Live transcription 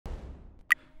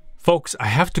Folks, I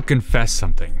have to confess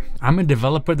something. I'm a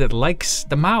developer that likes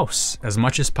the mouse as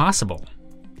much as possible.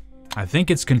 I think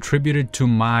it's contributed to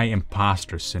my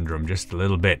imposter syndrome just a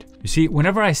little bit. You see,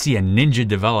 whenever I see a ninja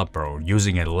developer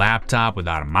using a laptop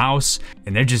without a mouse,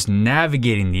 and they're just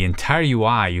navigating the entire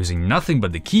UI using nothing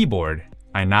but the keyboard,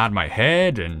 I nod my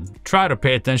head and try to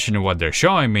pay attention to what they're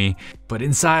showing me, but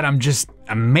inside I'm just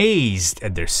amazed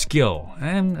at their skill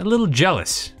and a little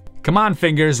jealous. Come on,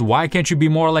 fingers, why can't you be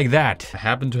more like that? I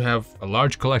happen to have a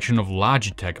large collection of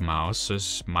Logitech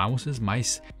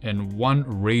mice, and one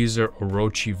Razer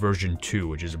Orochi version 2,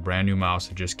 which is a brand new mouse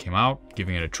that just came out,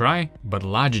 giving it a try. But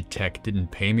Logitech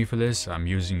didn't pay me for this. I'm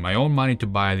using my own money to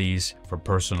buy these for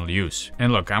personal use.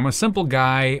 And look, I'm a simple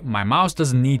guy. My mouse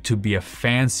doesn't need to be a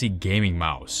fancy gaming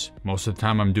mouse. Most of the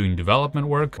time I'm doing development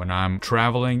work. When I'm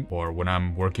traveling or when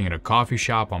I'm working at a coffee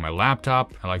shop on my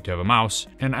laptop, I like to have a mouse.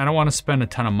 And I don't want to spend a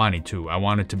ton of money too. I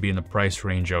want it to be in the price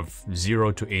range of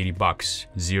 0 to 80 bucks.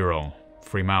 Zero.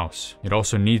 Free mouse. It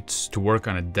also needs to work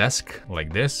on a desk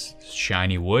like this,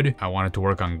 shiny wood. I want it to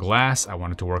work on glass. I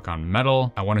want it to work on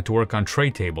metal. I want it to work on tray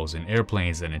tables in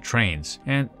airplanes and in trains.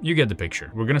 And you get the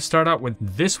picture. We're gonna start out with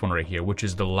this one right here, which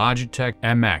is the Logitech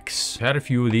MX. I've had a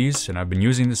few of these and I've been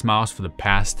using this mouse for the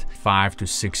past 5 to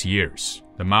 6 years.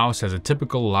 The mouse has a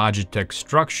typical Logitech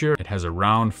structure. It has a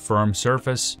round, firm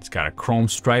surface. It's got a chrome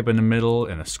stripe in the middle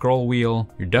and a scroll wheel.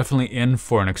 You're definitely in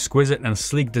for an exquisite and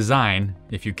sleek design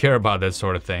if you care about that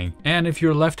sort of thing. And if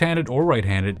you're left-handed or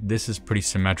right-handed, this is pretty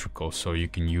symmetrical, so you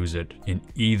can use it in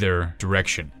either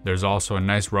direction. There's also a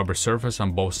nice rubber surface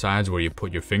on both sides where you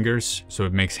put your fingers, so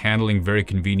it makes handling very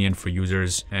convenient for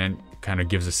users and kind of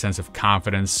gives a sense of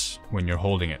confidence when you're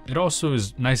holding it. It also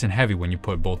is nice and heavy when you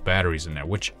put both batteries in there,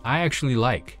 which I actually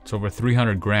like. It's over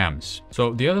 300 grams.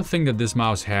 So the other thing that this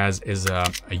mouse has is a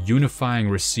unifying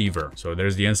receiver. So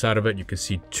there's the inside of it. You can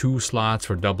see 2 slots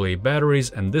for AA batteries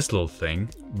and this little thing,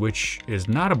 which is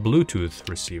not a Bluetooth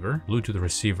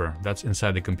receiver. That's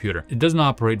inside the computer. It doesn't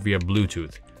operate via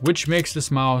Bluetooth, which makes this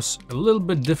mouse a little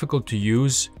bit difficult to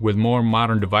use with more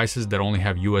modern devices that only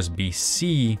have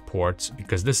USB-C ports,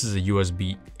 because this is a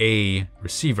USB-A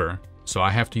receiver. So I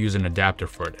have to use an adapter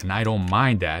for it, and I don't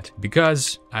mind that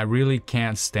because I really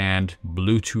can't stand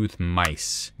Bluetooth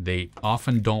mice. They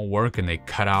often don't work and they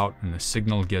cut out and the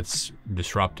signal gets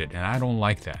disrupted, and I don't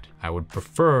like that. I would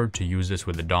prefer to use this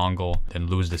with a dongle than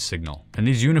lose the signal. And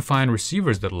these unifying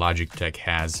receivers that Logitech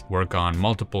has work on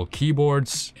multiple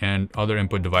keyboards and other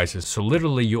input devices. So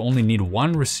literally you only need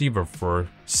one receiver for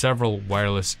several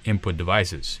wireless input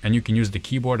devices. And you can use the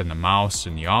keyboard and the mouse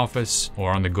in the office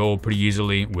or on the go pretty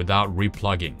easily without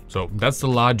replugging. So that's the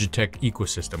Logitech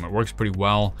ecosystem. It works pretty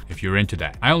well if you're into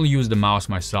that. I only use the mouse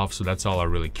myself, so that's all I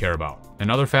really care about.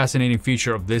 Another fascinating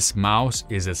feature of this mouse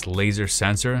is its laser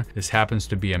sensor. This happens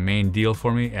to be a main deal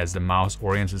for me as the mouse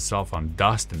orients itself on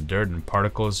dust and dirt and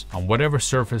particles on whatever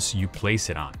surface you place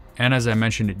it on. And as I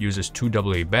mentioned, it uses 2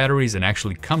 AA batteries and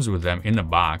actually comes with them in the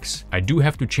box. I do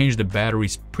have to change the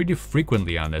batteries pretty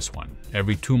frequently on this one,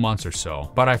 every 2 months or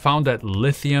so. But I found that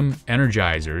lithium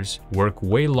energizers work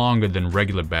way longer than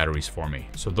regular batteries for me.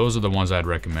 So those are the ones I'd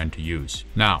recommend to use.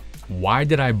 Now, why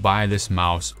did I buy this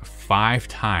mouse 5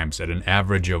 times at an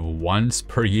average of once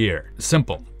per year?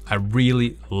 Simple. I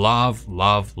really love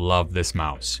this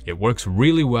mouse. It works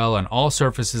really well on all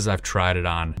surfaces I've tried it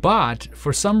on, but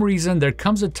for some reason there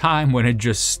comes a time when it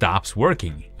just stops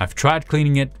working. I've tried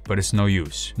cleaning it, but it's no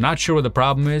use. Not sure what the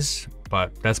problem is,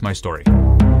 but that's my story.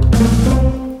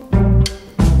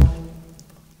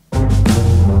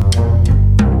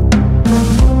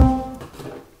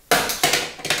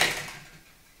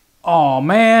 Oh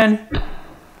man.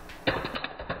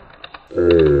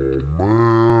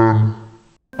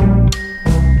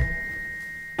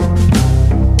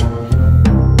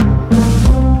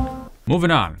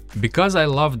 Moving on, because I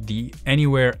loved the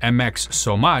Anywhere MX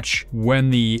so much, when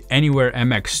the Anywhere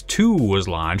MX2 was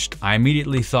launched, I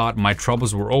immediately thought my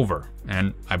troubles were over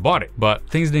and I bought it. But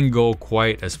things didn't go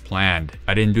quite as planned.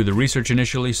 I didn't do the research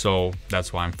initially, so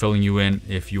that's why I'm filling you in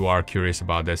if you are curious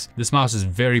about this. This mouse is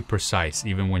very precise,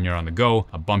 even when you're on the go,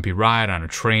 a bumpy ride, on a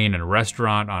train, in a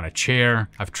restaurant, on a chair.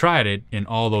 I've tried it in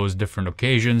all those different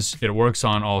occasions. It works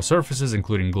on all surfaces,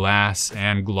 including glass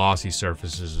and glossy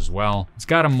surfaces as well. It's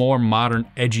got a more modern,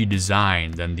 edgy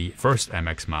design than the first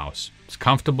MX mouse. It's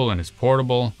comfortable and it's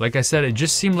portable. Like I said, it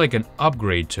just seemed like an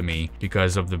upgrade to me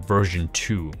because of the version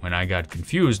 2, when I got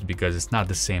confused because it's not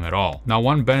the same at all. Now,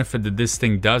 one benefit that this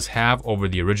thing does have over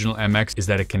the original MX is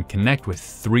that it can connect with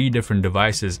 3 different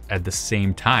devices at the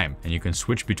same time, and you can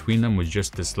switch between them with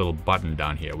just this little button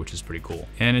down here, which is pretty cool.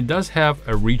 And it does have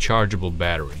a rechargeable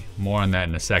battery. More on that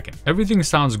in a second. Everything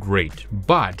sounds great,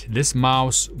 but this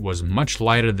mouse was much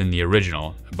lighter than the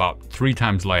original, about 3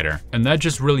 times lighter, and that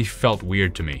just really felt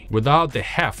weird to me. Without the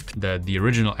heft that the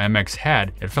original MX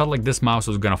had, it felt like this mouse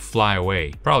was gonna fly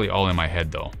away. Probably all in my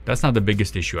head though. That's not the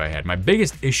biggest issue I had. My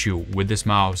biggest issue with this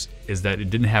mouse is that it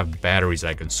didn't have batteries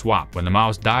I can swap. When the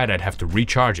mouse died, I'd have to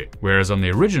recharge it. Whereas on the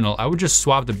original, I would just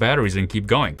swap the batteries and keep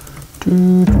going.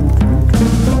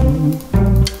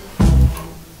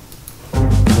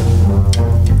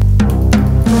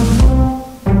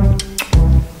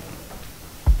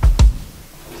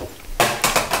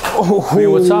 Hey,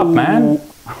 what's up, man?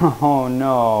 Oh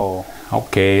no.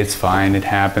 Okay, it's fine. It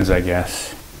happens, I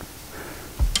guess.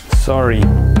 Sorry.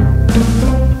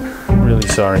 Really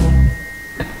sorry.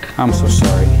 I'm so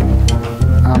sorry.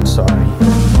 I'm sorry.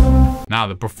 Now,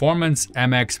 the Performance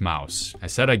MX mouse. I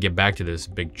said I'd get back to this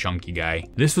big chunky guy.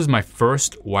 This was my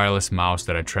first wireless mouse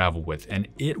that I traveled with, and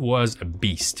it was a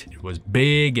beast. It was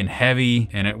big and heavy,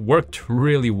 and it worked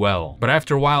really well. But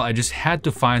after a while, I just had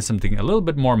to find something a little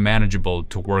bit more manageable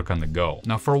to work on the go.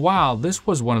 Now, for a while, this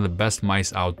was one of the best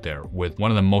mice out there, with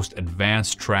one of the most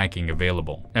advanced tracking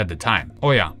available at the time.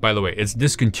 Oh yeah, by the way, it's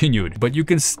discontinued, but you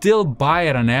can still buy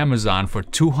it on Amazon for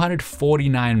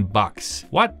 249 bucks.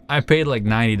 What? I paid like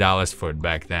 $90 for it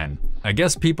back then. I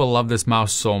guess people love this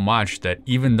mouse so much that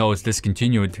even though it's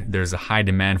discontinued, there's a high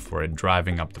demand for it,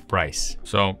 driving up the price.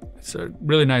 So it's a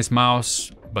really nice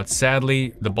mouse, but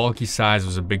sadly, the bulky size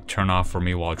was a big turnoff for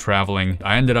me while traveling.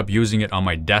 I ended up using it on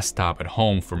my desktop at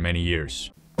home for many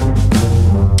years.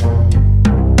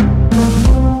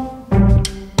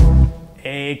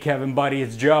 Hey Kevin buddy,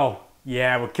 it's Joe.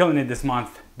 Yeah, we're killing it this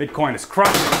month. Bitcoin is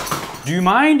crushing. Do you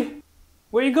mind?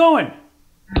 Where you going?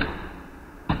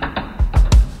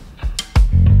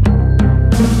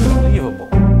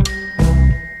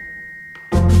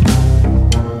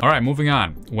 All right, moving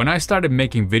on. When I started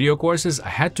making video courses, I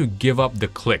had to give up the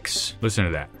clicks. Listen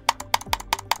to that.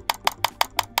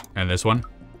 And this one.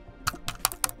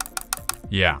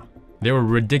 Yeah, they were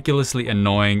ridiculously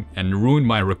annoying and ruined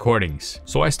my recordings.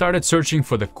 So I started searching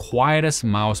for the quietest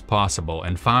mouse possible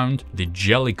and found the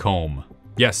Jellycomb.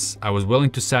 Yes, I was willing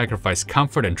to sacrifice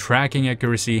comfort and tracking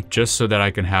accuracy just so that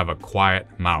I can have a quiet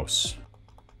mouse.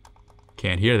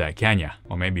 Can't hear that, can ya?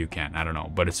 Well, maybe you can, I don't know,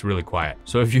 but it's really quiet.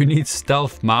 So if you need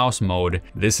stealth mouse mode,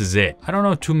 this is it. I don't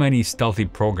know too many stealthy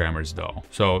programmers though,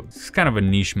 so it's kind of a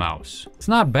niche mouse. It's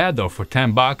not bad though. For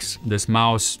 10 bucks, this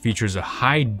mouse features a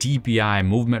high DPI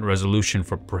movement resolution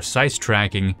for precise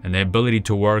tracking and the ability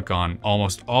to work on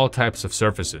almost all types of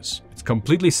surfaces. It's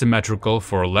completely symmetrical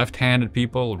for left-handed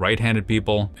people, right-handed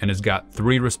people, and it's got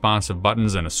 3 responsive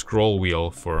buttons and a scroll wheel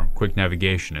for quick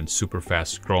navigation and super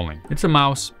fast scrolling. It's a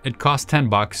mouse, it costs 10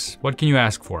 bucks. What can you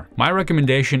ask for? My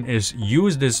recommendation is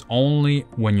use this only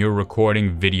when you're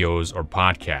recording videos or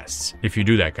podcasts, if you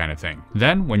do that kind of thing.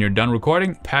 Then, when you're done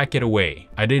recording, pack it away.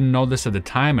 I didn't know this at the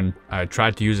time, and I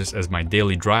tried to use this as my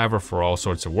daily driver for all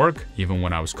sorts of work, even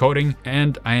when I was coding,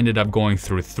 and I ended up going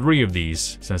through 3 of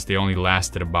these since they only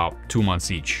lasted about 2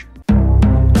 months each. Look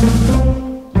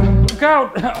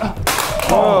out!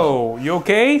 Whoa, you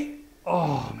okay?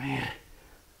 Oh man.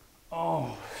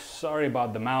 Oh, sorry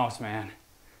about the mouse, man.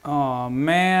 Oh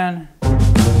man.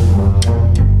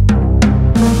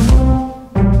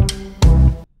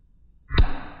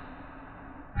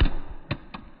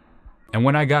 And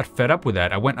when I got fed up with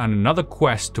that, I went on another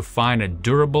quest to find a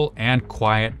durable and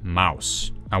quiet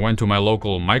mouse. I went to my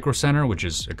local Micro Center, which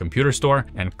is a computer store,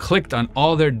 and clicked on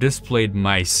all their displayed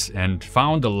mice and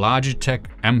found the Logitech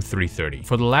M330.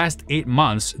 For the last 8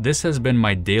 months, this has been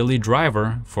my daily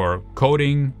driver for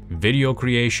coding, video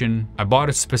creation. I bought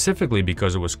it specifically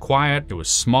because it was quiet, it was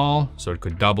small, so it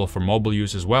could double for mobile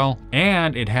use as well,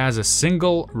 and it has a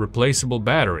single replaceable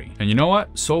battery. And you know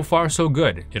what? So far so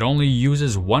good. It only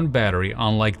uses 1 battery,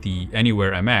 unlike the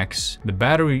Anywhere MX. The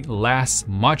battery lasts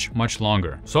much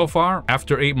longer. So far,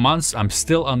 after 8 months, I'm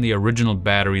still on the original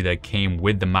battery that came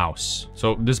with the mouse.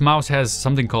 So this mouse has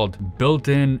something called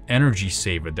built-in energy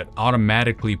saver that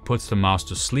automatically puts the mouse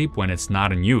to sleep when it's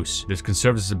not in use. This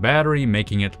conserves the battery,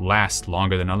 making it last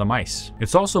longer than other mice.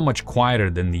 It's also much quieter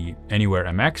than the Anywhere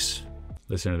MX.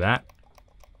 Listen to that.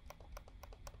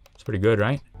 It's pretty good,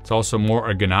 right? It's also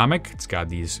more ergonomic. It's got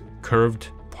these curved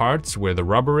parts where the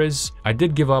rubber is. I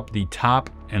did give up the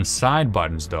top and side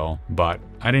buttons though, but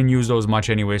I didn't use those much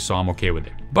anyway, so I'm okay with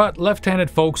it. But left-handed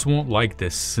folks won't like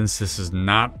this since this is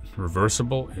not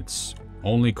reversible. It's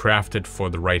only crafted for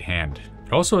the right hand.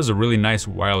 It also has a really nice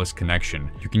wireless connection.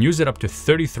 You can use it up to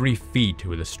 33 feet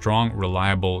with a strong,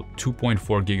 reliable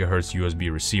 2.4 gigahertz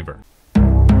USB receiver.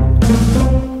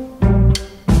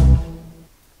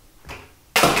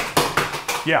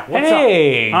 Yeah, what's up?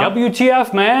 Hey, Huh?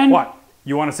 WTF, man? What?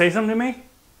 You want to say something to me?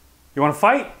 You want to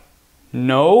fight?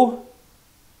 No.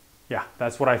 Yeah,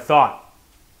 that's what I thought.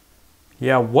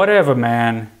 Yeah, whatever,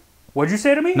 man. What'd you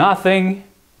say to me? Nothing.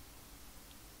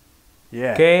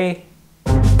 Yeah. Okay?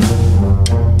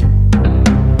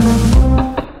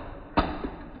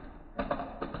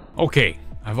 Okay,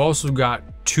 I've also got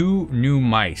 2 new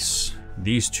mice.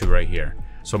 These 2 right here.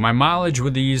 So my mileage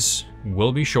with these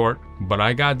will be short, but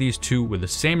I got these 2 with the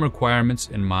same requirements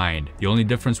in mind. The only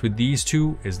difference with these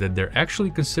 2 is that they're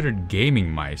actually considered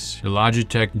gaming mice. The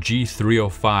Logitech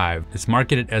G305 is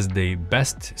marketed as the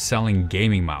best-selling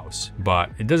gaming mouse, but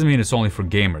it doesn't mean it's only for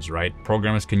gamers, right?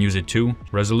 Programmers can use it too.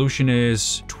 Resolution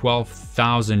is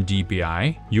 12,000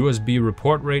 dpi. USB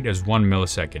report rate is 1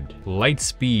 millisecond. Light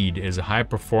speed is a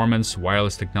high-performance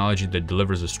wireless technology that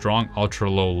delivers a strong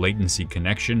ultra-low latency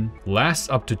connection. Lasts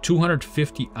up to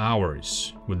 250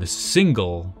 hours with a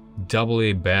single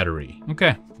AA battery.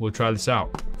 Okay, we'll try this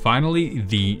out. Finally,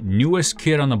 the newest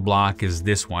kit on the block is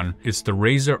this one. It's the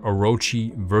Razer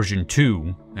Orochi version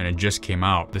 2, and it just came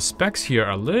out. The specs here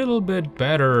are a little bit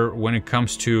better when it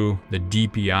comes to the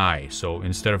DPI. So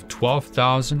instead of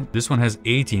 12,000, this one has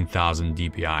 18,000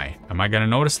 DPI. Am I gonna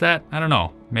notice that? I don't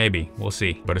know. Maybe, we'll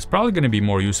see. But it's probably gonna be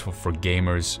more useful for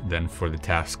gamers than for the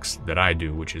tasks that I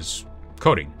do, which is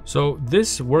coding. So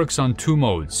this works on 2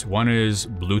 modes. One is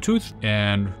Bluetooth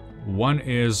and one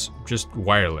is just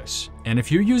wireless. And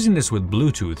if you're using this with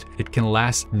Bluetooth, it can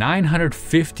last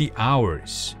 950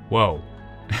 hours. Whoa.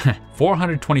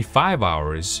 425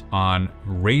 hours on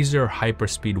Razer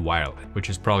Hyperspeed Wireless, which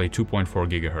is probably 2.4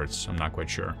 gigahertz, I'm not quite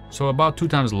sure. So about 2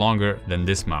 times longer than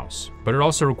this mouse. But it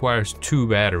also requires 2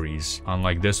 batteries,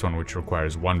 unlike this one which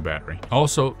requires 1 battery.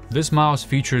 Also, this mouse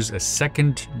features a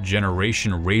 2nd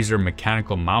generation Razer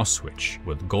mechanical mouse switch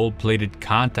with gold-plated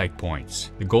contact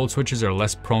points. The gold switches are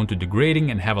less prone to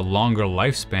degrading and have a longer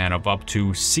lifespan of up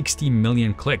to 60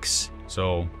 million clicks.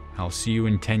 So I'll see you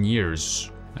in 10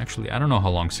 years. Actually, I don't know how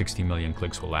long 60 million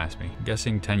clicks will last me. I'm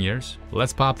guessing 10 years.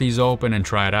 Let's pop these open and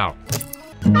try it out.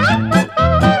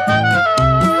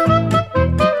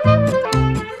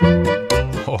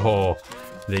 Oh,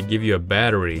 they give you a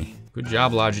battery. Good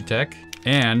job, Logitech.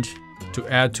 And to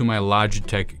add to my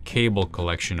Logitech cable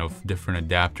collection of different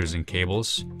adapters and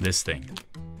cables, this thing.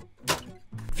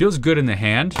 Feels good in the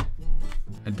hand.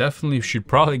 I definitely should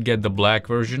probably get the black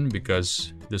version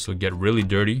because this will get really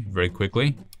dirty very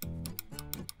quickly.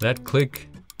 That click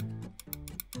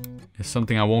is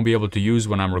something I won't be able to use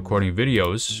when I'm recording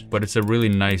videos, but it's a really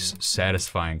nice,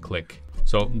 satisfying click.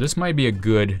 So this might be a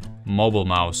good mobile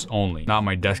mouse only, not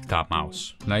my desktop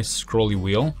mouse. Nice scrolly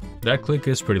wheel. That click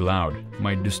is pretty loud.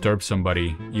 Might disturb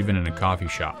somebody even in a coffee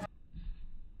shop.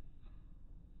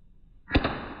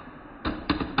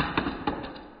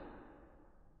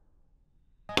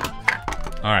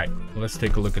 All right, let's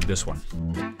take a look at this one.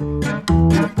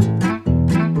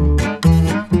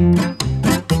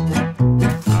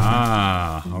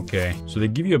 Okay, so they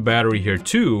give you a battery here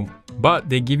too, but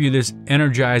they give you this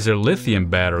Energizer lithium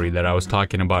battery that I was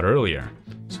talking about earlier.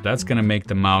 So that's gonna make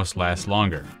the mouse last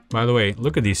longer. By the way,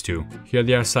 look at these 2. Here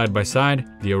they are side by side.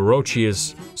 The Orochi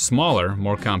is smaller,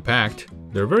 more compact.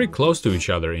 They're very close to each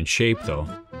other in shape though.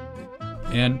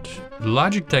 And the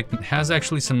Logitech has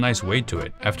actually some nice weight to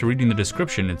it. After reading the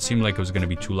description, it seemed like it was gonna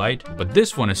be too light, but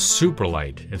this one is super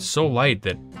light. It's so light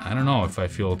that I don't know if I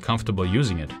feel comfortable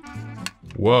using it.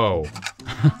 Whoa.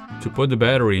 To put the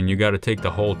battery in, you gotta take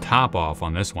the whole top off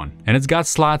on this one. And it's got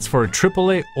slots for a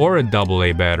AAA or a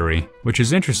AA battery, which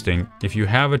is interesting. If you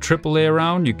have a AAA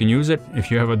around, you can use it.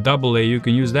 If you have a AA, you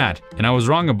can use that. And I was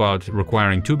wrong about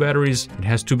requiring 2 batteries. It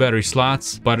has 2 battery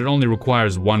slots, but it only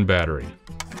requires 1 battery.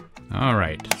 All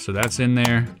right, so that's in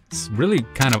there. It's really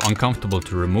kind of uncomfortable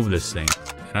to remove this thing.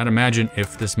 And I'd imagine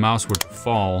if this mouse were to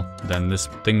fall, then this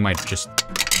thing might just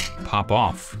pop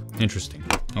off. Interesting,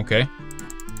 okay.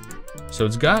 So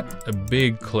it's got a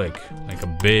big click, like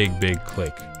a big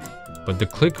click. But the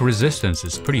click resistance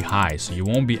is pretty high, so you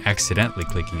won't be accidentally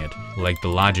clicking it. Like the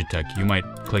Logitech, you might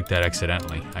click that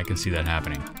accidentally. I can see that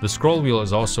happening. The scroll wheel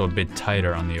is also a bit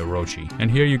tighter on the Orochi. And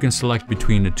here you can select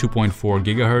between the 2.4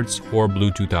 gigahertz or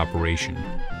Bluetooth operation.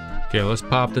 Okay, let's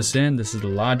pop this in. This is the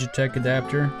Logitech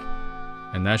adapter.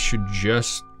 And that should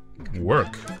just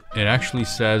work. It actually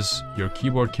says your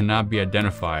keyboard cannot be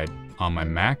identified on my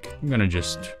Mac. I'm gonna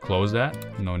just close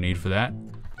that, no need for that.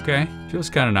 Okay, feels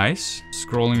kind of nice.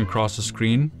 Scrolling across the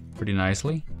screen pretty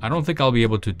nicely. I don't think I'll be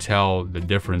able to tell the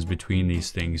difference between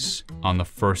these things on the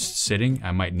first sitting.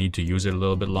 I might need to use it a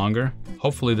little bit longer.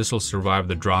 Hopefully this will survive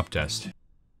the drop test.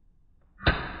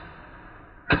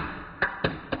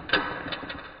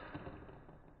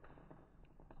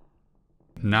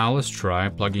 Now let's try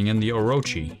plugging in the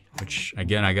Orochi, which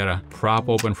again, I gotta prop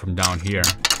open from down here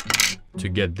to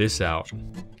get this out.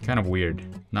 Kind of weird,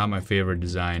 not my favorite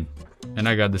design. And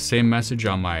I got the same message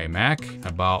on my Mac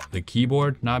about the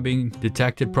keyboard not being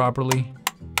detected properly.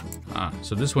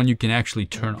 So this one you can actually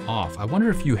turn off. I wonder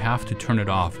if you have to turn it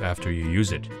off after you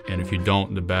use it. And if you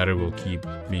don't, the battery will keep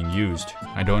being used.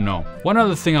 I don't know. One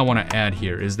other thing I want to add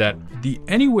here is that the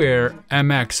Anywhere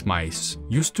MX mice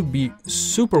used to be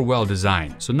super well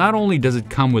designed. So not only does it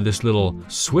come with this little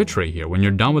switch right here, when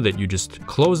you're done with it, you just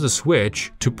close the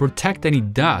switch to protect any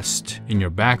dust in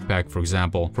your backpack, for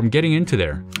example, from getting into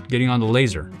there, getting on the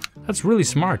laser. That's really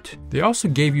smart. They also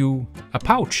gave you a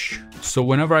pouch. So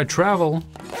whenever I travel,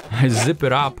 I zip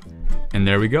it up and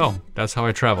there we go. That's how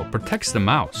I travel. Protects the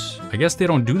mouse. I guess they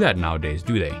don't do that nowadays,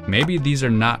 do they? Maybe these are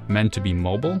not meant to be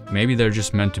mobile. Maybe they're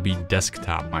just meant to be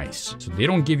desktop mice. So they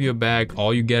don't give you a bag.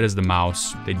 All you get is the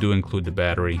mouse. They do include the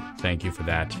battery. Thank you for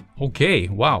that. Okay,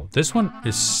 wow, this one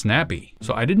is snappy.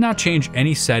 So I did not change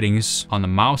any settings on the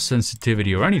mouse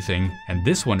sensitivity or anything, and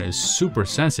this one is super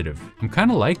sensitive. I'm kind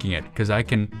of liking it because I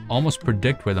can almost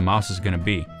predict where the mouse is gonna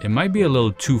be. It might be a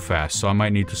little too fast, so I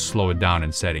might need to slow it down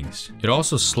in settings. It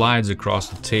also slides across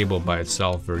the table by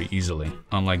itself very easily,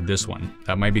 unlike this one.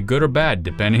 That might be good or bad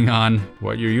depending on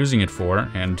what you're using it for,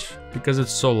 and because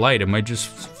it's so light, it might just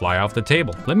fly off the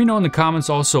table. Let me know in the comments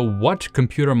also what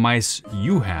computer mice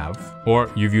you have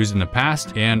or you've used in the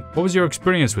past, and what was your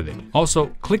experience with it. Also,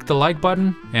 click the like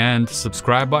button and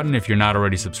subscribe button if you're not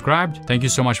already subscribed. Thank you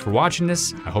so much for watching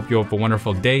this. I hope you have a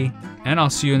wonderful day, and I'll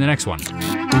see you in the next one.